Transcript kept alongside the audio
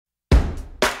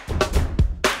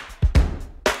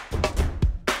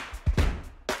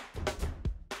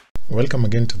Welcome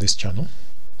again to this channel.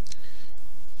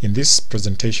 In this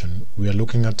presentation, we are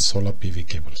looking at solar PV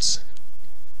cables.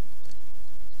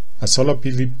 A solar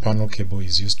PV panel cable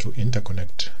is used to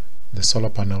interconnect the solar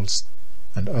panels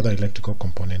and other electrical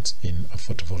components in a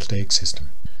photovoltaic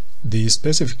system. The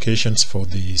specifications for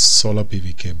the solar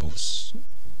PV cables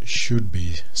should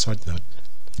be such that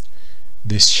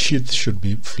the sheath should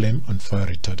be flame and fire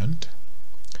retardant.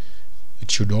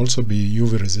 It should also be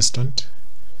UV resistant.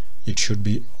 It should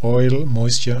be oil,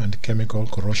 moisture and chemical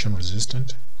corrosion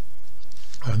resistant.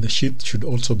 And the sheath should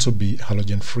also be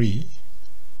halogen free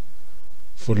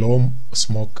for low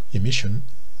smoke emission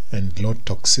and low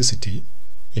toxicity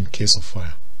in case of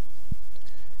fire.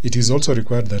 It is also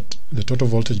required that the total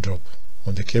voltage drop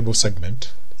on the cable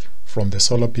segment from the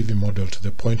solar PV module to the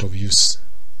point of use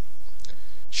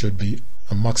should be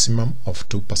a maximum of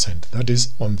 2%. That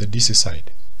is on the DC side.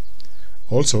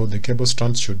 Also, the cable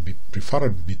strands should be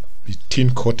preferably be tin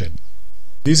coated.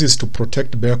 This is to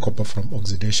protect bare copper from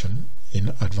oxidation in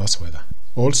adverse weather.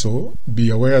 Also, be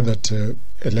aware that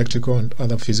electrical and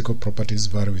other physical properties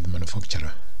vary with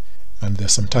manufacturer, and there are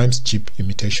sometimes cheap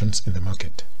imitations in the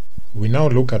market. We now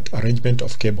look at arrangement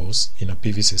of cables in a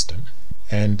PV system,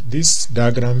 and this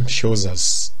diagram shows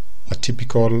us a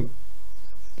typical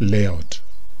layout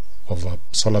of a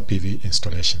solar PV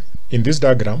installation. In this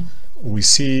diagram, we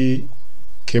see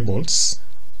cables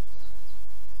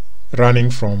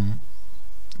running from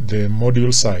the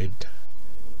module side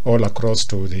all across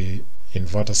to the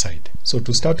inverter side. So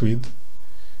to start with,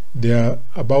 there are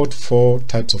about 4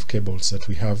 types of cables that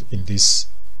we have in this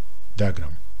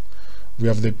diagram. We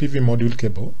have the PV module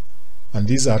cable, and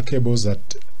these are cables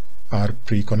that are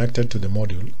pre-connected to the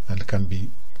module and can be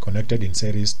connected in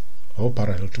series or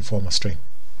parallel to form a string.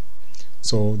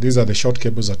 So these are the short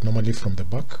cables that normally from the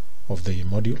back of the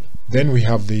module. Then we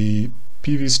have the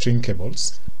PV string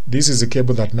cables. This is a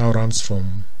cable that now runs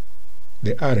from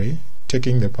the array,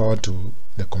 taking the power to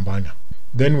the combiner.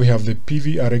 Then we have the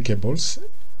PV array cables.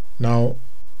 Now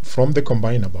from the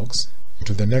combiner box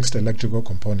to the next electrical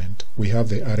component, we have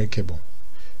the array cable.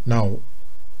 Now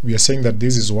we are saying that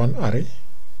this is one array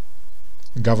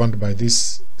governed by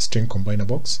this string combiner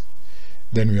box.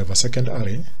 Then we have a second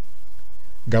array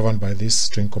governed by this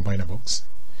string combiner box.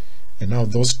 And now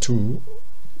those two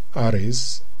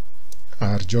arrays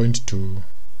are joined to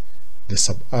the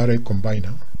sub-array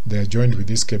combiner. They are joined with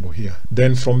this cable here.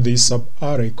 Then from the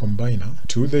sub-array combiner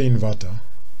to the inverter,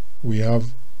 we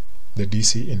have the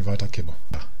DC inverter cable.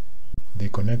 They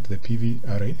connect the PV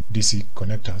array DC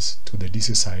connectors to the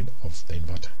DC side of the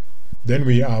inverter. Then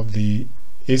we have the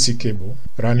AC cable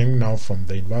running now from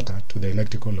the inverter to the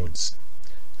electrical loads,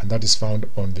 and that is found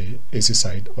on the AC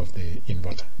side of the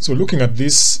inverter. So looking at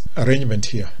this arrangement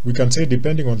here, we can say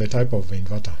depending on the type of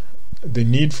inverter, the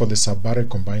need for the sub-array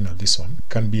combiner, this one,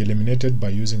 can be eliminated by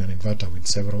using an inverter with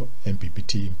several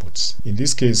MPPT inputs. In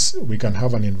this case, we can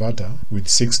have an inverter with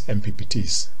 6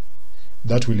 MPPTs.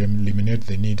 That will eliminate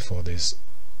the need for this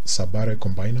sub-array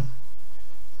combiner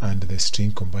and the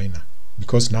string combiner,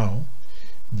 because now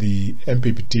the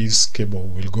MPPT's cable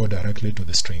will go directly to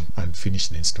the string and finish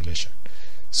the installation.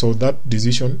 So that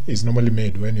decision is normally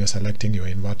made when you're selecting your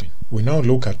inverter. We now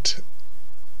look at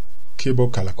cable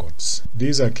color codes.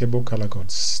 These are cable color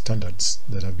codes standards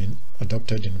that have been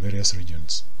adopted in various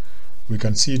regions. We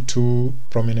can see 2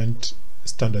 prominent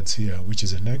standards here, which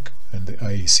is the NEC and the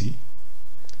IEC.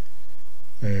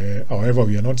 However,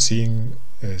 we are not seeing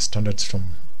standards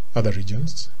from other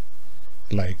regions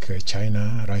like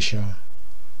China, Russia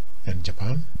and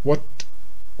Japan. What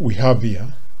we have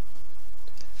here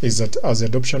is that as the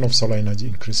adoption of solar energy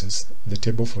increases, the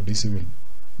table for DC will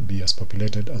be as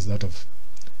populated as that of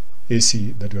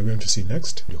AC that we are going to see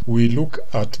next. We look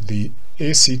at the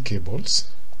AC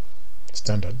cables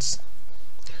standards,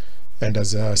 and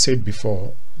as I said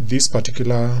before, these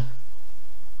particular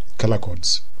color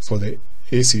codes for the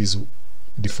AC is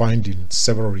defined in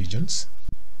several regions.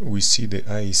 We see the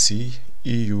IEC,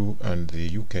 EU and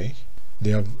the UK.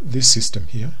 They have this system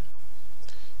here.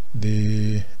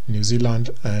 The New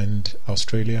Zealand and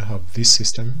Australia have this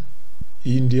system.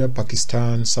 India,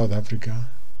 Pakistan, South Africa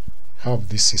have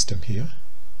this system here.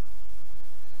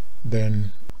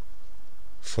 Then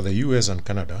for the US and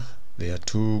Canada, there are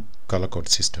 2 color code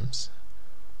systems.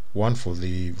 One for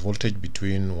the voltage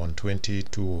between 120,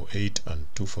 208 and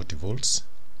 240 volts.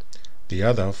 The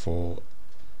other for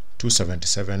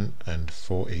 277 and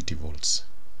 480 volts.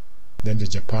 Then the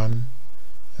Japan,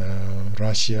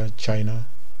 Russia, China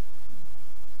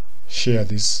share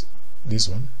this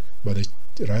one, but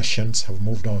the Russians have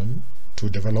moved on to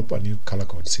develop a new color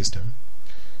code system,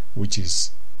 which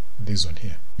is this one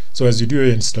here. So as you do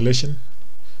your installation,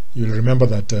 you'll remember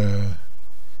that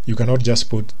you cannot just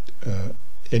put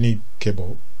any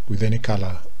cable with any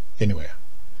color anywhere.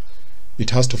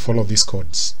 It has to follow these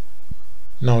codes.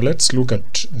 Now let's look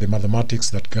at the mathematics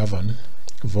that govern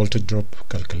voltage drop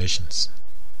calculations.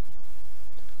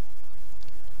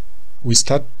 We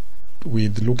start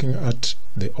with looking at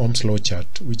the Ohm's law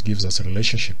chart, which gives us a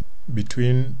relationship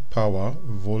between power,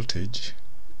 voltage,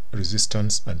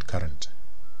 resistance and current.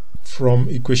 From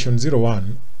equation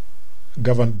 01,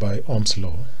 governed by Ohm's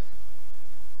law,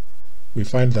 we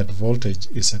find that voltage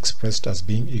is expressed as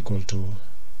being equal to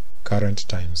current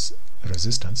times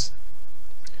resistance,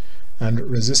 and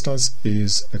resistance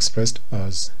is expressed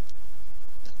as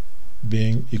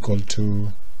being equal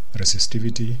to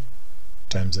resistivity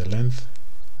times the length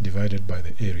divided by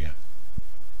the area.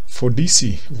 For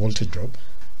DC voltage drop,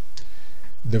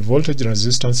 the voltage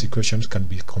resistance equations can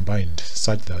be combined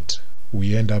such that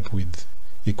we end up with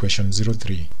equation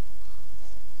 03.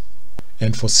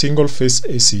 And for single phase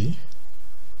AC,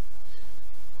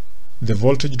 the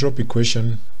voltage drop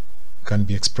equation can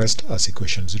be expressed as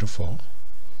equation 04,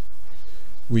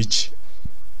 which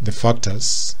the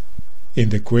factors in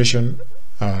the equation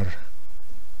are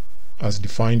as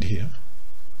defined here.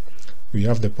 We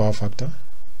have the power factor,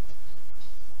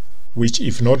 which,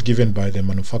 if not given by the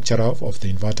manufacturer of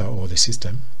the inverter or the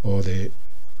system, or the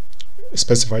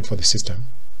specified for the system,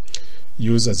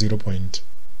 use a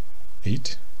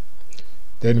 0.8.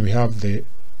 Then we have the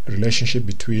relationship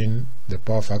between the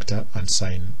power factor and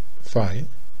sine phi,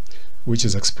 which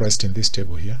is expressed in this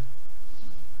table here.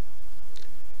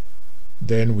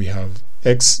 Then we have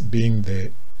X being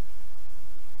the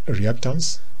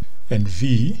reactance, and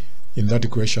V in that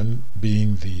equation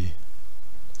being the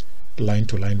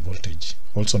line-to-line voltage,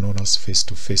 also known as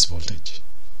phase-to-phase voltage,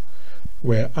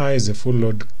 where I is the full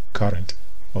load current,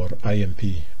 or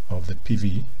IMP, of the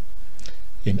PV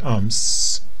in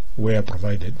amps where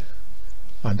provided,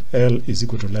 and L is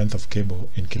equal to length of cable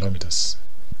in kilometers.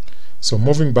 So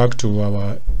moving back to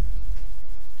our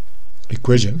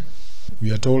equation,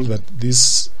 we are told that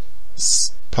this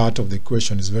part of the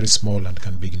equation is very small and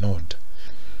can be ignored.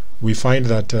 We find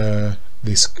that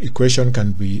this equation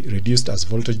can be reduced as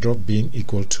voltage drop being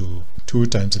equal to 2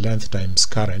 times length times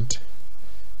current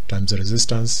times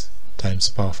resistance times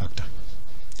power factor.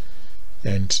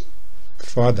 And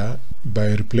further,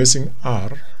 by replacing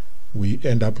R, we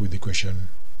end up with equation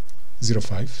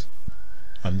 05,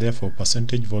 and therefore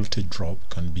percentage voltage drop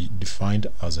can be defined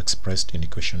as expressed in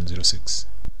equation 06.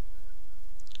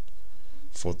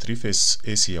 For three-phase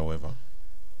AC, however,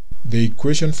 the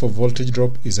equation for voltage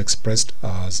drop is expressed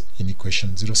as in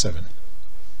equation 07.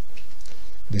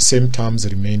 The same terms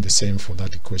remain the same for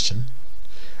that equation,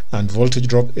 and voltage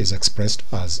drop is expressed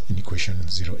as in equation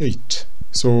 08.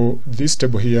 So this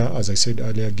table here, as I said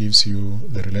earlier, gives you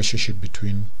the relationship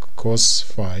between cos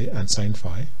phi and sin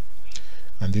phi,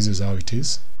 and this is how it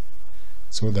is,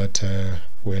 so that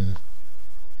when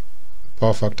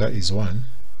power factor is 1,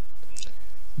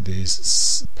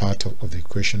 this part of the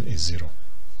equation is 0,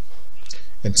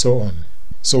 and so on.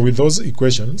 So with those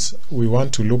equations, we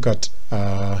want to look at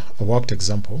a worked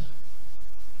example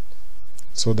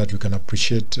so that we can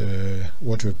appreciate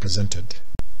what we've presented.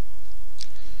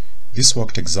 This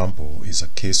worked example is a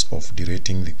case of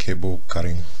derating the cable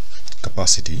carrying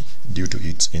capacity due to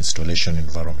its installation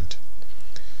environment.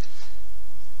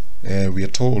 We are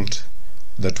told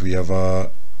that we have a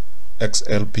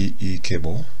XLPE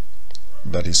cable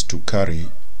that is to carry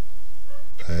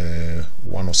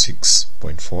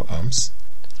 106.4 amps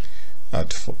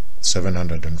at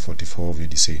 744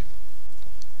 VDC.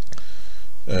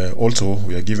 Also,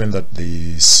 we are given that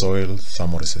the soil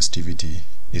thermoresistivity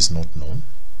is not known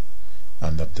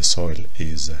and that the soil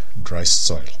is dry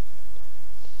soil.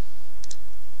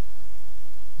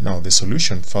 Now, the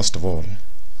solution, first of all,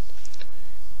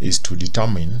 is to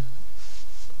determine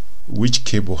which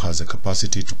cable has a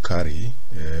capacity to carry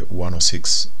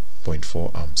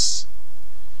 106.4 amps.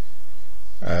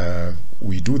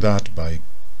 We do that by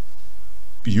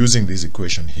using this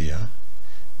equation here,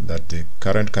 that the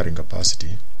current carrying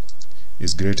capacity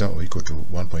is greater or equal to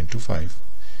 1.25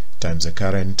 times the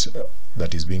current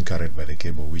that is being carried by the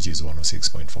cable, which is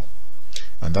 106.4,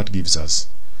 and that gives us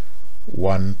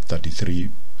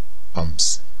 133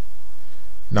 amps.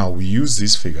 Now we use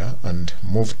this figure and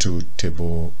move to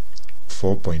table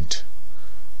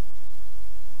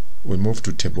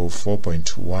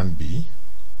 4.1b.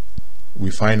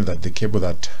 We find that the cable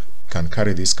that can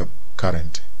carry this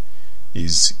current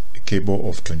is a cable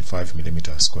of 25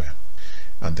 millimeter square,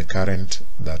 and the current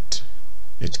that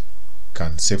it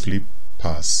can safely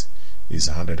pass is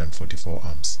 144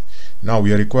 amps. Now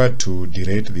we are required to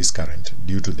derate this current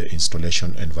due to the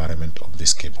installation environment of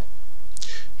this cable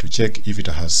to check if it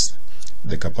has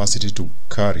the capacity to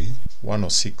carry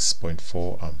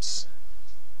 106.4 amps.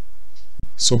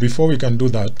 So before we can do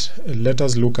that, let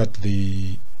us look at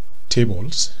the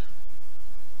tables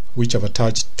which I've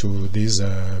attached to this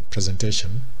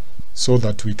presentation so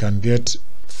that we can get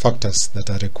factors that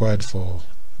are required for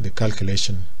the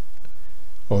calculation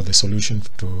or the solution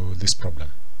to this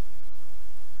problem.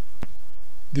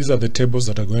 These are the tables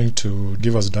that are going to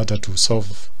give us data to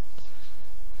solve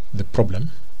the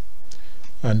problem,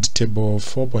 and table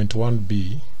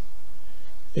 4.1b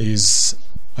is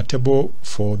a table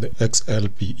for the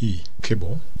XLPE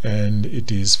cable, and it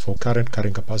is for current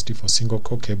carrying capacity for single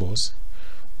core cables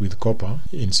with copper,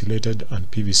 insulated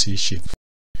and PVC sheath.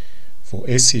 For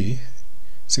AC,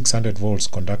 600 volts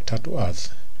conductor to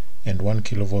earth and 1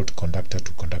 kilovolt conductor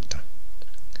to conductor,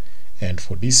 and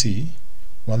for DC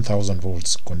 1000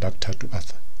 volts conductor to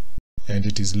earth, and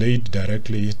it is laid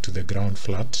directly to the ground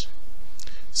flat,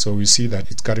 so we see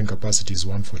that its carrying capacity is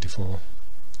 144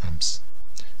 amps.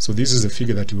 So this is the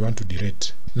figure that we want to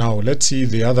derate. Now let's see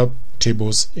the other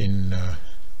tables in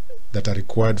that are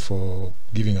required for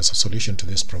giving us a solution to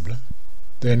this problem.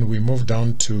 Then we move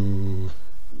down to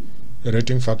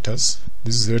rating factors.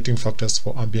 This is rating factors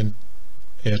for ambient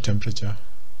air temperature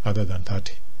other than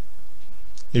 30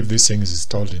 if this thing is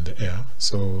installed in the air.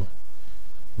 So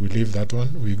we leave that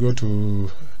one. We go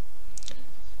to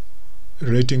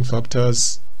rating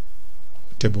factors,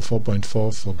 table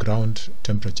 4.4 for ground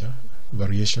temperature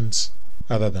variations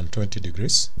other than 20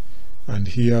 degrees, and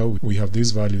here we have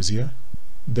these values here.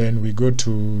 Then we go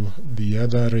to the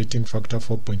other rating factor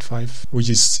 4.5, which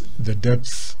is the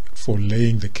depth for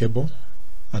laying the cable,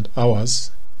 and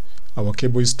ours, our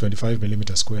cable is 25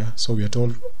 millimeter square, so we are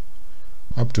told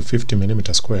up to 50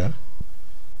 millimeter square.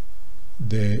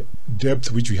 The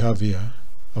depth which we have here,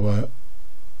 our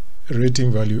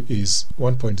rating value is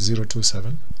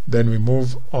 1.027. Then we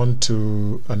move on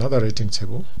to another rating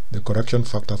table, the correction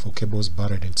factor for cables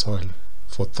buried in soil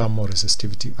for thermal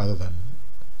resistivity other than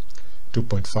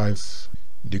 2.5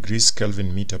 degrees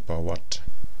Kelvin meter per watt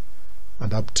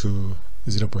and up to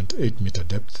 0.8 meter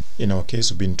depth. In our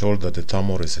case, we've been told that the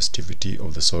thermal resistivity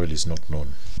of the soil is not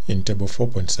known. In table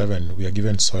 4.7, we are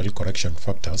given soil correction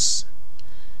factors,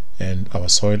 and our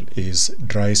soil is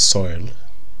dry soil,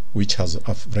 which has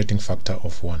a rating factor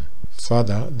of 1.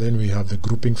 Further, then we have the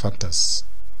grouping factors.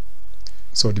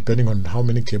 So depending on how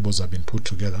many cables have been put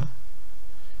together,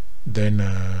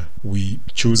 then we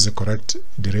choose the correct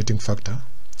derating factor.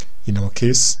 In our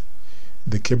case,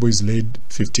 the cable is laid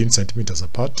 15 centimeters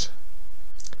apart,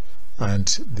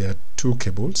 and there are 2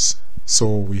 cables,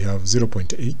 so we have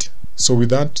 0.8. So with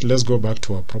that, let's go back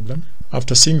to our problem.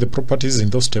 After seeing the properties in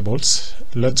those tables,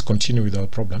 let's continue with our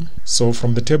problem. So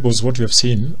from the tables, what we have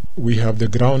seen, we have the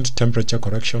ground temperature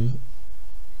correction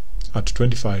at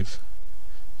 25,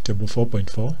 table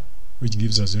 4.4, which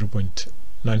gives us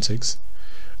 0.96.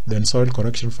 Then soil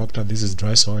correction factor, this is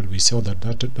dry soil, we saw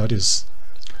that is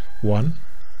 1.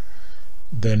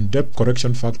 Then depth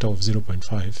correction factor of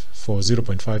 0.5 for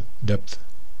 0.5 depth,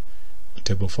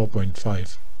 table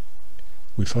 4.5,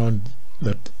 we found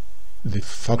that the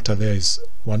factor there is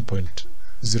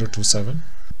 1.027.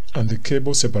 And the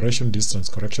cable separation distance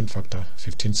correction factor,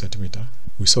 15 centimeter,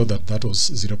 we saw that that was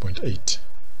 0.8.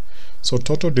 So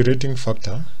total derating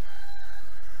factor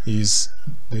is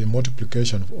the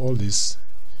multiplication of all this,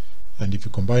 and if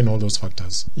you combine all those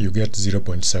factors, you get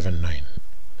 0.79.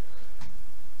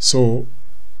 So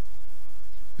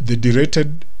the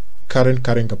derated current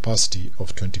carrying capacity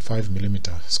of 25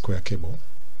 millimeter square cable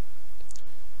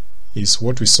is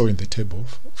what we saw in the table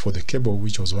for the cable,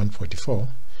 which was 144.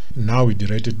 Now we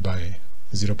derated by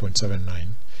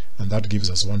 0.79, and that gives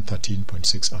us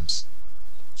 113.6 amps.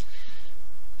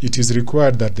 It is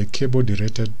required that the cable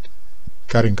derated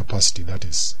carrying capacity, that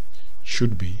is,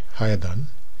 should be higher than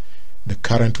the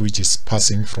current which is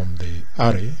passing from the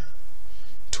array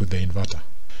to the inverter.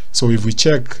 So if we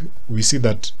check, we see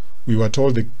that we were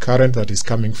told the current that is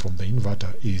coming from the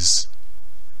inverter is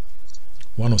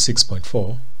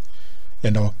 106.4,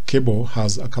 and our cable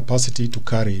has a capacity to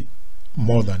carry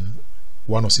more than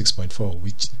 106.4,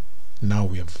 which now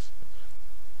we have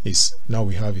is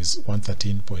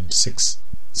 113.6.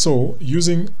 So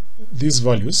using these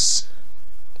values,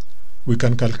 we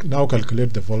can now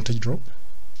calculate the voltage drop,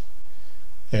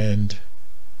 and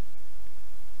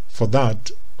for that,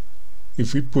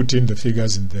 if we put in the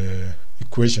figures in the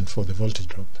equation for the voltage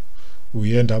drop,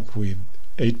 we end up with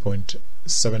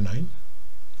 8.79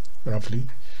 roughly,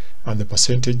 and the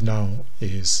percentage now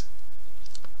is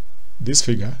this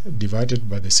figure divided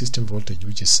by the system voltage,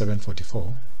 which is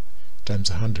 744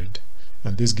 times 100,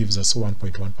 and this gives us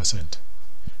 1.1%.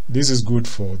 This is good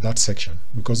for that section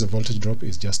because the voltage drop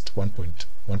is just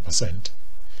 1.1%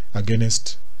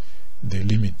 against the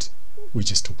limit,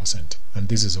 which is 2%, and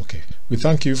this is okay. We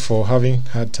thank you for having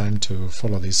had time to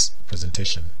follow this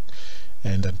presentation,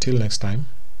 and until next time,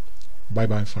 bye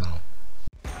bye for now.